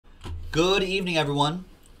Good evening, everyone.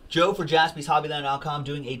 Joe for JaspysHobbyland.com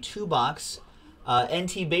doing a 2-box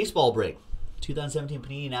NT baseball break. 2017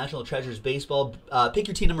 Panini National Treasures Baseball. Pick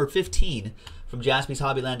your team number 15 from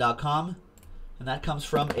JaspysHobbyland.com. And that comes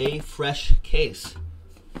from a fresh case.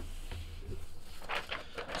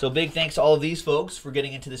 So big thanks to all of these folks for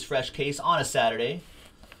getting into this fresh case on a Saturday.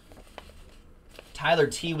 Tyler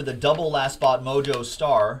T with a double last spot Mojo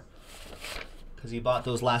Star, because he bought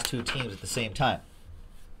those last two teams at the same time.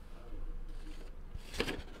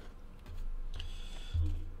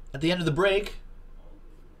 At the end of the break,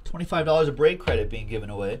 $25 of break credit being given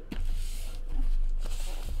away.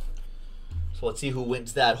 So let's see who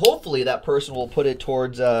wins that. Hopefully that person will put it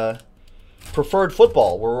towards Preferred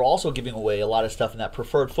Football, where we're also giving away a lot of stuff in that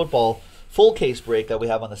Preferred Football full case break that we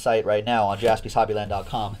have on the site right now on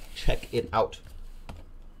JaspysHobbyland.com. Check it out.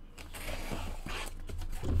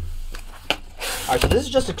 All right, so this is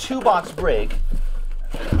just a 2-box break.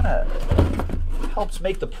 Kind of helps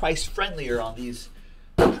make the price friendlier on these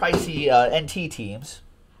pricey NT teams.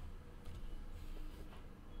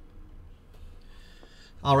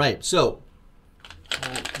 All right, so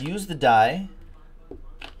we'll use the die.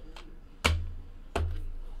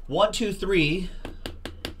 1, 2, 3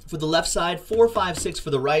 for the left side, 4, 5, 6 for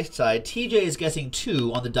the right side. TJ is guessing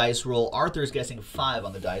 2 on the dice roll. Arthur is guessing 5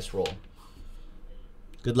 on the dice roll.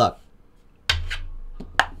 Good luck.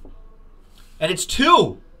 And it's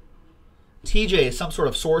 2. TJ is some sort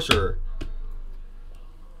of sorcerer.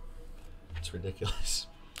 It's ridiculous.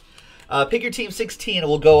 Pick your team 16. It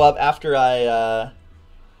will go up after I...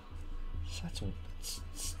 That's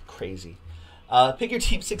crazy. Pick your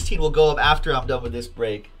team 16 will go up after I'm done with this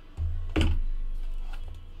break.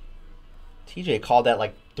 TJ called that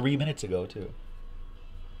like 3 minutes ago, too.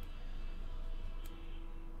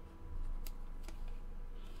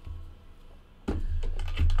 All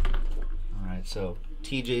right, so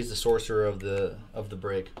TJ's the sorcerer of the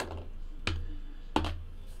break.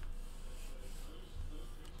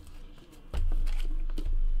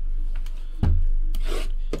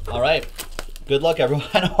 All right. Good luck, everyone.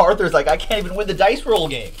 Arthur's like, I can't even win the dice roll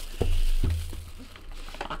game.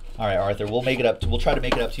 All right, Arthur, we'll make it up. We'll try to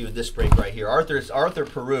make it up to you in this break right here. Arthur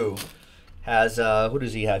Peru has who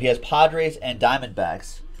does he have? He has Padres and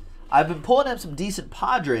Diamondbacks. I've been pulling him some decent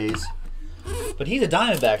Padres, but he's a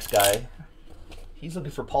Diamondbacks guy. He's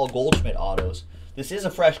looking for Paul Goldschmidt autos. This is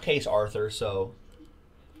a fresh case, Arthur, so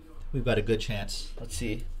we've got a good chance. Let's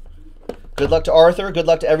see. Good luck to Arthur. Good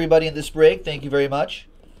luck to everybody in this break. Thank you very much.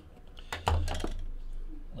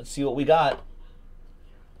 Let's see what we got.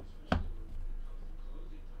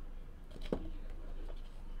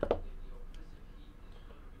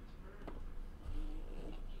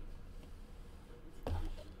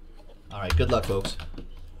 All right, good luck, folks.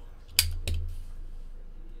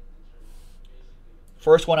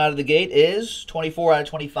 First one out of the gate is 24 out of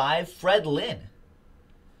 25, Fred Lynn.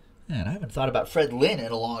 Man, I haven't thought about Fred Lynn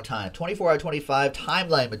in a long time. 24 out of 25,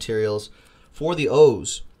 timeline materials for the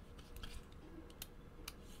O's.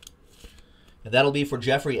 And that'll be for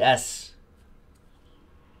Jeffrey S.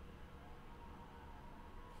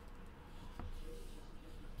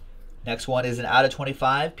 Next one is an out of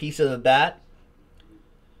 25, piece of the bat.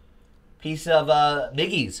 Piece of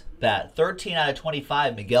Miggy's bat. 13 out of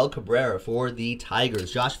 25, Miguel Cabrera for the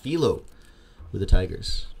Tigers. Josh Philo with the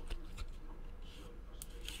Tigers.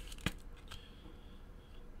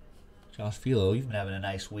 Josh Philo, you've been having a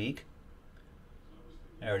nice week.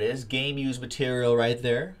 There it is. Game used material right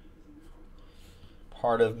there.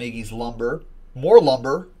 Part of Miggy's lumber. More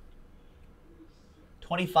lumber.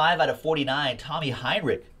 25 out of 49, Tommy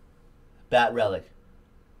Heinrich. Bat relic.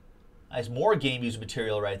 Nice. More game used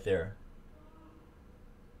material right there.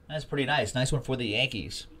 That's pretty nice. Nice one for the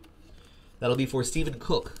Yankees. That'll be for Stephen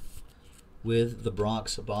Cook with the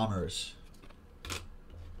Bronx Bombers.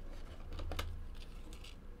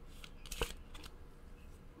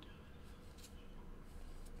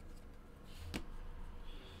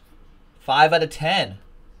 Five out of 10.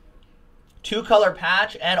 2-color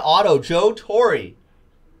patch and auto, Joe Torre.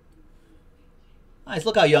 Nice.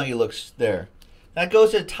 Look how young he looks there. That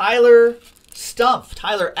goes to Tyler Stumpf,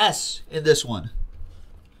 Tyler S. in this one.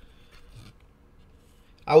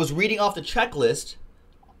 I was reading off the checklist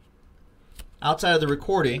outside of the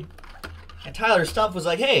recording, and Tyler Stumpf was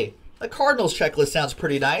like, hey, the Cardinals checklist sounds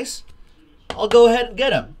pretty nice. I'll go ahead and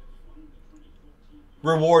get him.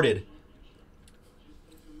 Rewarded.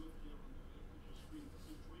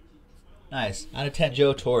 Nice. Out of 10,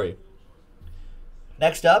 Joe Torre.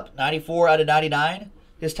 Next up, 94 out of 99.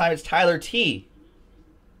 This time it's Tyler T.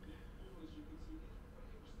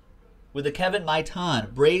 with the Kevin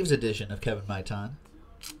Maitan, Braves edition of Kevin Maitan.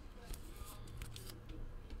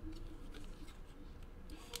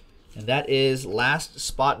 And that is Last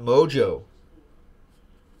Spot Mojo.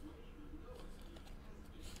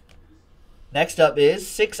 Next up is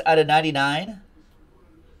 6/99.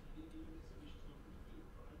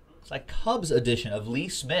 It's like Cubs edition of Lee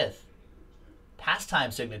Smith.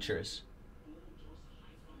 Pastime signatures.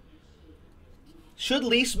 Should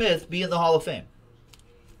Lee Smith be in the Hall of Fame?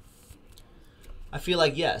 I feel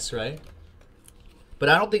like yes, right? But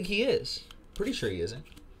I don't think he is. Pretty sure he isn't.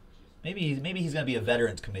 Maybe he's going to be a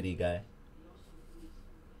Veterans Committee guy.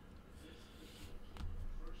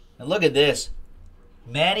 And look at this.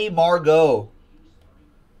 Manny Margot.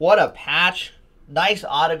 What a patch. Nice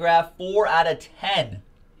autograph. 4/10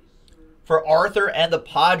 for Arthur and the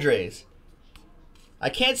Padres. I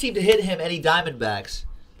can't seem to hit him any Diamondbacks,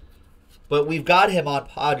 but we've got him on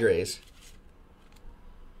Padres.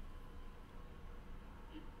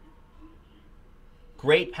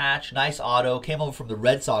 Great patch, nice auto. Came over from the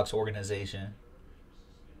Red Sox organization.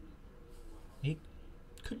 He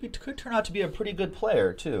could turn out to be a pretty good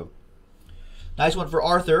player, too. Nice one for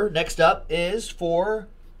Arthur. Next up is for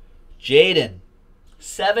Jaden.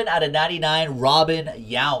 7/99, Robin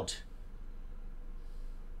Yount.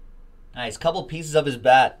 Nice. Couple pieces of his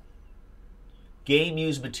bat. Game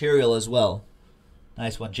used material as well.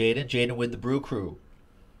 Nice one, Jaden. Jaden with the Brew Crew.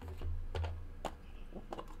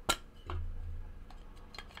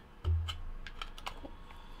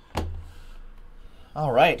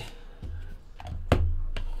 All right.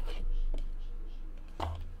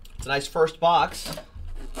 It's a nice first box.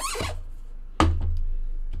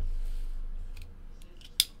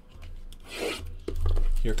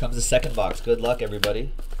 Here comes the second box. Good luck,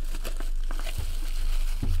 everybody.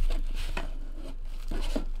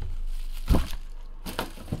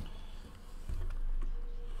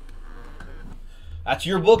 That's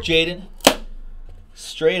your book, Jaden.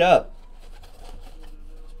 Straight up.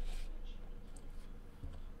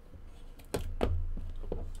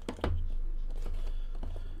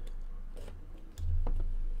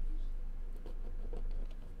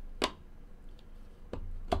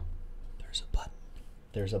 There's a button.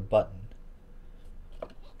 There's a button.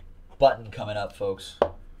 Button coming up, folks.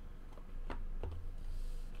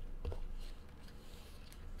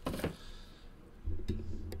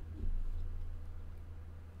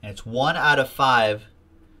 And it's 1/5.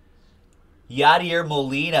 Yadier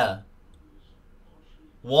Molina.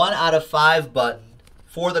 1/5 button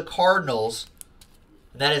for the Cardinals.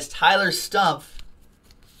 And that is Tyler Stumpf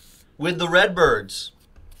with the Redbirds.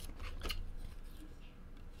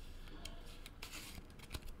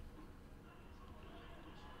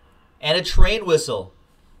 And a train whistle.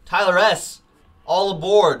 Tyler S. All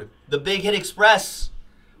aboard the Big Hit Express.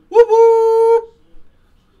 Whoop whoop.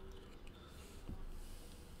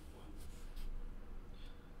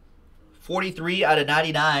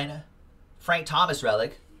 $43/99, Frank Thomas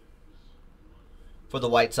relic for the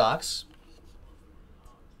White Sox.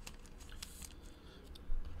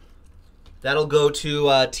 That'll go to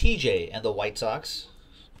TJ and the White Sox.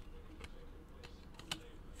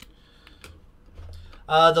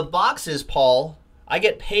 The boxes, Paul, I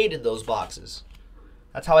get paid in those boxes.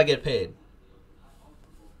 That's how I get paid.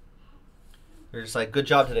 They're just like, good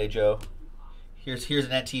job today, Joe. Here's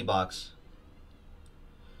an NT box.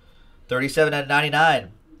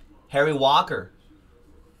 37/99, Harry Walker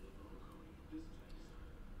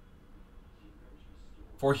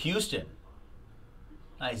for Houston.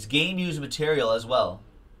 Nice game used material as well.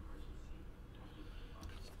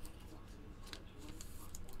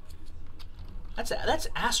 That's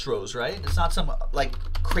Astros, right? It's not some like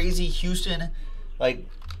crazy Houston like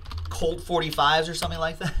Colt 45s or something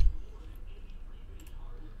like that.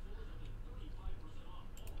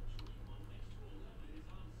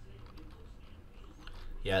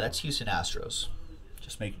 Yeah, that's Houston Astros.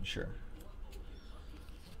 Just making sure.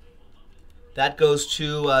 That goes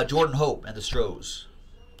to Jordan Hope and the Stros.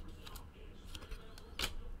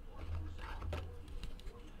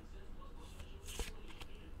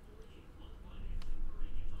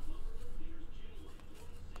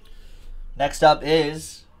 Next up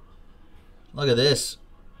is, look at this,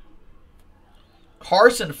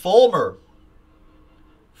 Carson Fulmer.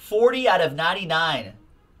 40/99.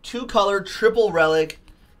 Two-color triple relic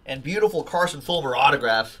and beautiful Carson Fulmer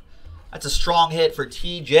autograph. That's a strong hit for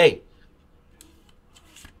TJ.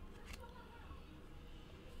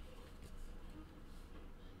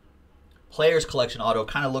 Players Collection auto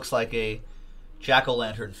kind of looks like a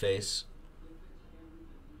jack-o'-lantern face.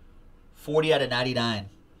 40/99.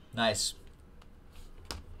 Nice.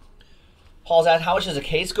 Paul's asked, how much does a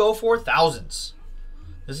case go for? Thousands.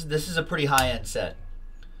 This is a pretty high-end set.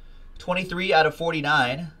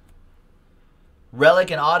 23/49.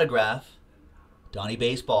 Relic and autograph. Donnie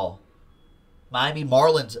Baseball. Miami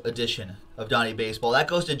Marlins edition of Donnie Baseball. That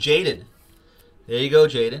goes to Jaden. There you go,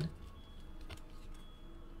 Jaden.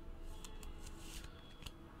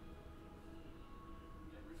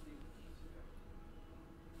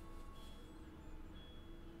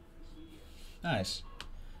 Nice.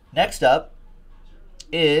 Next up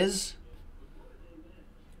is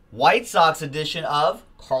White Sox edition of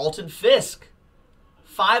Carlton Fisk.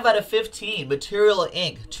 5 out of 15. Material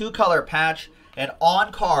ink. 2-color patch. And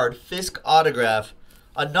on-card Fisk autograph.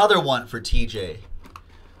 Another one for TJ.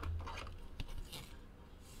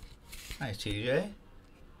 Nice, TJ.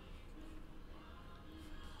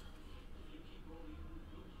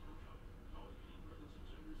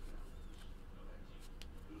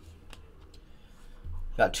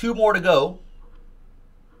 Got 2 more to go.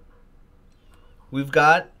 We've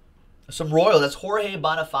got some Royal. That's Jorge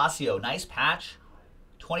Bonifacio. Nice patch.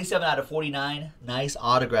 27 out of 49. Nice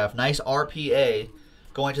autograph. Nice RPA.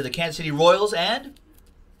 Going to the Kansas City Royals and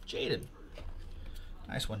Jaden.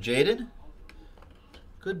 Nice one, Jaden.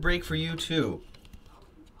 Good break for you, too.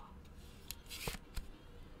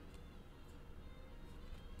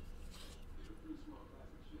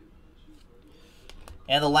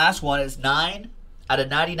 And the last one is 9 out of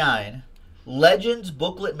 99. Legends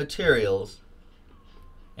booklet materials.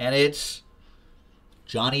 And it's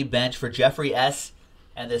Johnny Bench for Jeffrey S.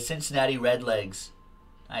 and the Cincinnati Redlegs.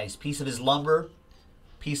 Nice. Piece of his lumber.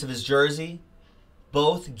 Piece of his jersey.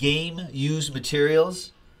 Both game-used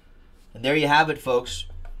materials. And there you have it, folks.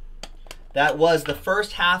 That was the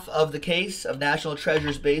first half of the case of National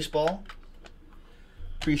Treasures Baseball.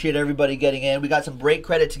 Appreciate everybody getting in. We got some break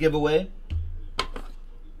credit to give away.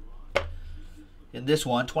 In this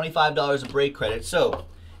one, $25 of break credit. So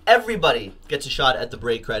everybody gets a shot at the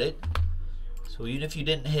break credit. So even if you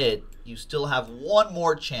didn't hit, you still have one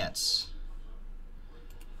more chance.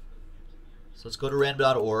 So let's go to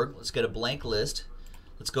random.org. Let's get a blank list.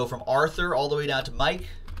 Let's go from Arthur all the way down to Mike.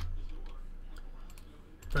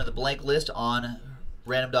 Put in the blank list on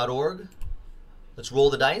random.org. Let's roll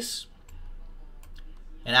the dice.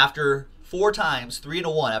 And after 4 times, 3 and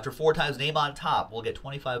a 1, after 4 times name on top, we'll get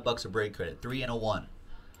 $25 of break credit. 3 and a 1.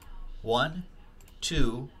 1,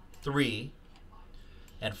 2, 3,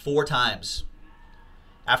 and 4 times.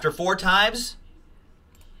 After 4 times,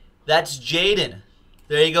 that's Jaden.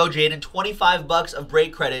 There you go, Jaden. $25 of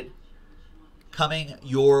break credit coming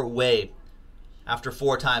your way after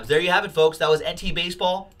 4 times. There you have it, folks. That was NT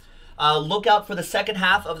Baseball. Look out for the second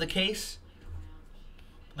half of the case.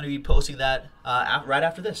 I'm going to be posting that right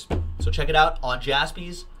after this. So check it out on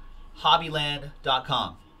Jaspys,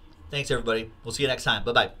 hobbyland.com. Thanks, everybody. We'll see you next time.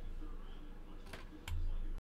 Bye-bye.